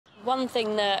One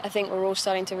thing that I think we're all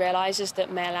starting to realise is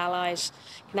that male allies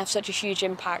can have such a huge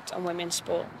impact on women's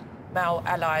sport. Male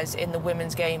allies in the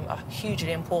women's game are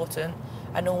hugely important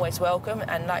and always welcome.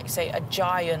 And like, say, a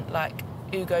giant like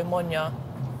Ugo Monye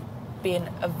being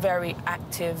a very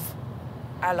active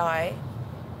ally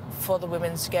for the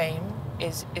women's game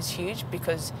is huge,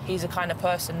 because he's the kind of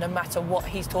person, no matter what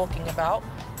he's talking about,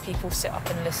 people sit up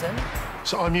and listen.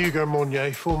 So I'm Ugo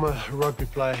Monye, former rugby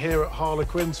player here at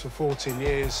Harlequins for 14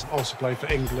 years. Also played for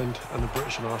England and the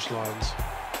British and Irish Lions.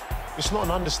 It's not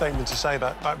an understatement to say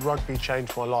that rugby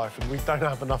changed my life, and we don't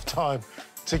have enough time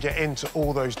to get into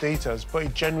all those details, but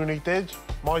it genuinely did.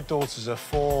 My daughters are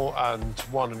 4 and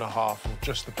 1.5, or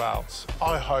just about.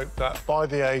 I hope that by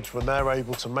the age when they're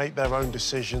able to make their own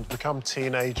decisions, become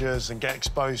teenagers and get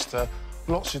exposed to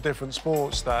lots of different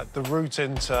sports, that the route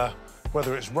into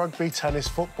whether it's rugby, tennis,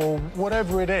 football,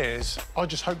 whatever it is, I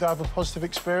just hope they have a positive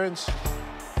experience.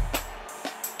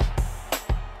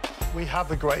 We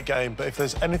have a great game, but if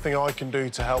there's anything I can do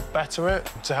to help better it,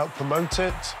 to help promote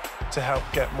it, to help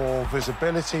get more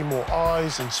visibility, more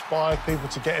eyes, inspire people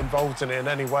to get involved in it in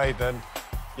any way, then,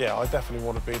 yeah, I definitely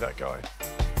want to be that guy.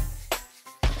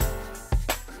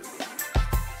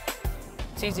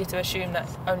 It's easy to assume that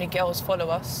only girls follow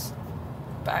us,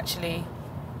 but actually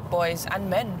boys and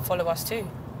men follow us too.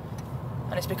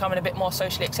 And it's becoming a bit more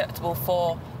socially acceptable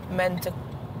for men to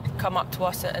come up to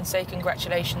us and say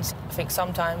congratulations. I think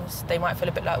sometimes they might feel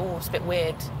a bit like, oh, it's a bit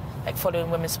weird, like following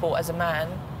women's sport as a man,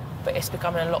 but it's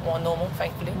becoming a lot more normal,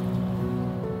 thankfully.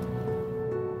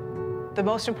 The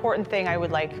most important thing I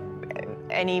would like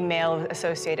any male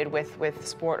associated with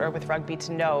sport or with rugby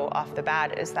to know off the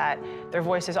bat is that their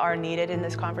voices are needed in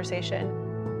this conversation.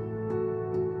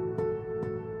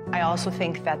 I also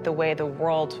think that the way the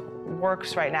world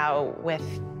works right now, with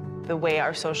the way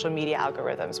our social media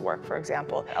algorithms work, for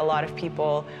example, a lot of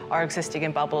people are existing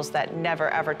in bubbles that never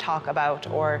ever talk about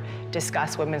or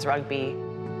discuss women's rugby.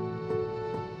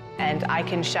 And I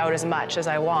can shout as much as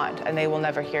I want, and they will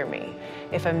never hear me.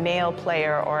 If a male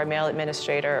player or a male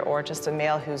administrator or just a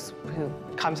male who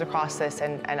comes across this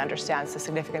and understands the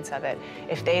significance of it,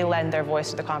 if they lend their voice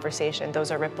to the conversation, those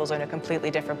are ripples in a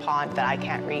completely different pond that I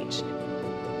can't reach.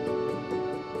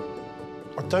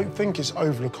 I don't think it's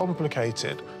overly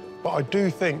complicated, but I do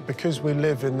think because we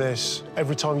live in this,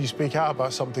 every time you speak out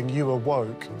about something, you are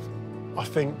woke, I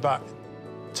think that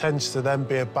tends to then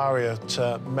be a barrier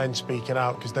to men speaking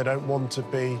out because they don't want to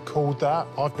be called that.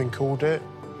 I've been called it,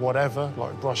 whatever,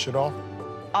 like brush it off.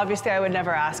 Obviously, I would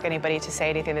never ask anybody to say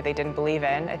anything that they didn't believe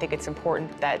in. I think it's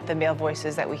important that the male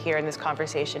voices that we hear in this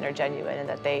conversation are genuine and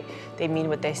that they mean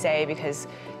what they say, because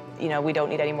you know, we don't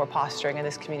need any more posturing in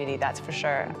this community, that's for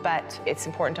sure. But it's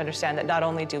important to understand that not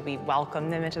only do we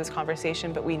welcome them into this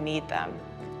conversation, but we need them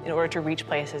in order to reach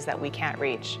places that we can't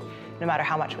reach, no matter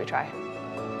how much we try.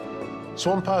 So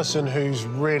one person who's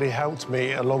really helped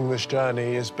me along this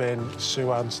journey has been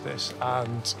Antiss,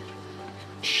 and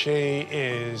she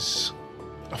is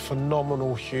a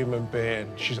phenomenal human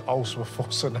being. She's also a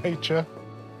force of nature,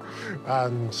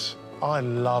 and I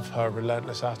love her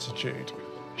relentless attitude.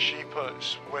 She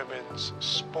puts women's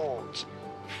sport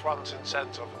front and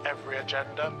centre of every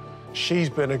agenda. She's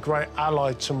been a great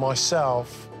ally to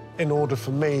myself in order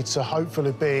for me to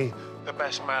hopefully be the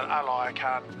best male ally I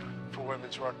can for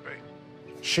women's rugby.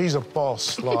 She's a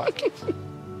boss, like.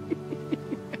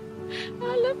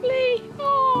 Oh, lovely.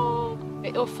 Oh.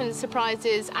 It often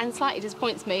surprises and slightly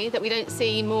disappoints me that we don't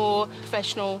see more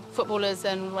professional footballers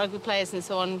and rugby players and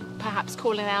so on perhaps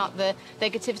calling out the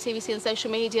negativity we see on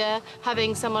social media.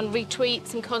 Having someone retweet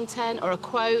some content or a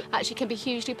quote actually can be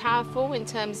hugely powerful in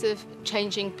terms of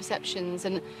changing perceptions,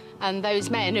 and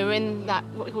those men who are in that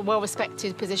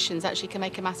well-respected positions actually can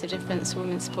make a massive difference for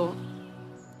women's sport.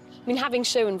 I mean, having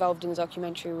Sue involved in the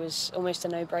documentary was almost a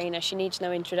no-brainer. She needs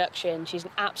no introduction. She's an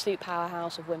absolute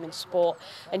powerhouse of women's sport,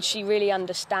 and she really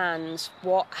understands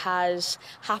what has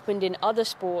happened in other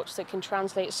sports that can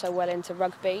translate so well into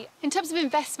rugby. In terms of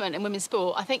investment in women's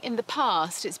sport, I think in the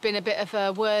past it's been a bit of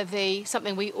a worthy,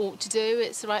 something we ought to do,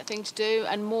 it's the right thing to do,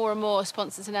 and more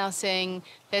sponsors are now seeing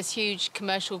there's huge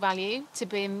commercial value to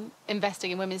be investing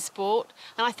in women's sport.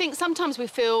 And I think sometimes we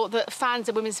feel that fans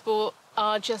of women's sport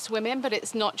are just women, but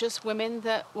it's not just women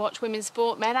that watch women's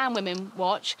sport. Men and women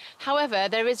watch. However,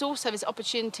 there is also this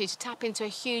opportunity to tap into a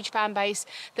huge fan base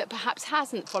that perhaps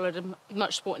hasn't followed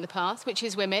much sport in the past, which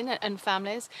is women and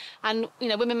families. And, you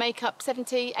know, women make up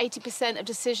 70–80% of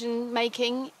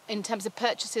decision-making in terms of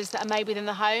purchases that are made within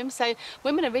the home. So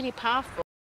women are really powerful.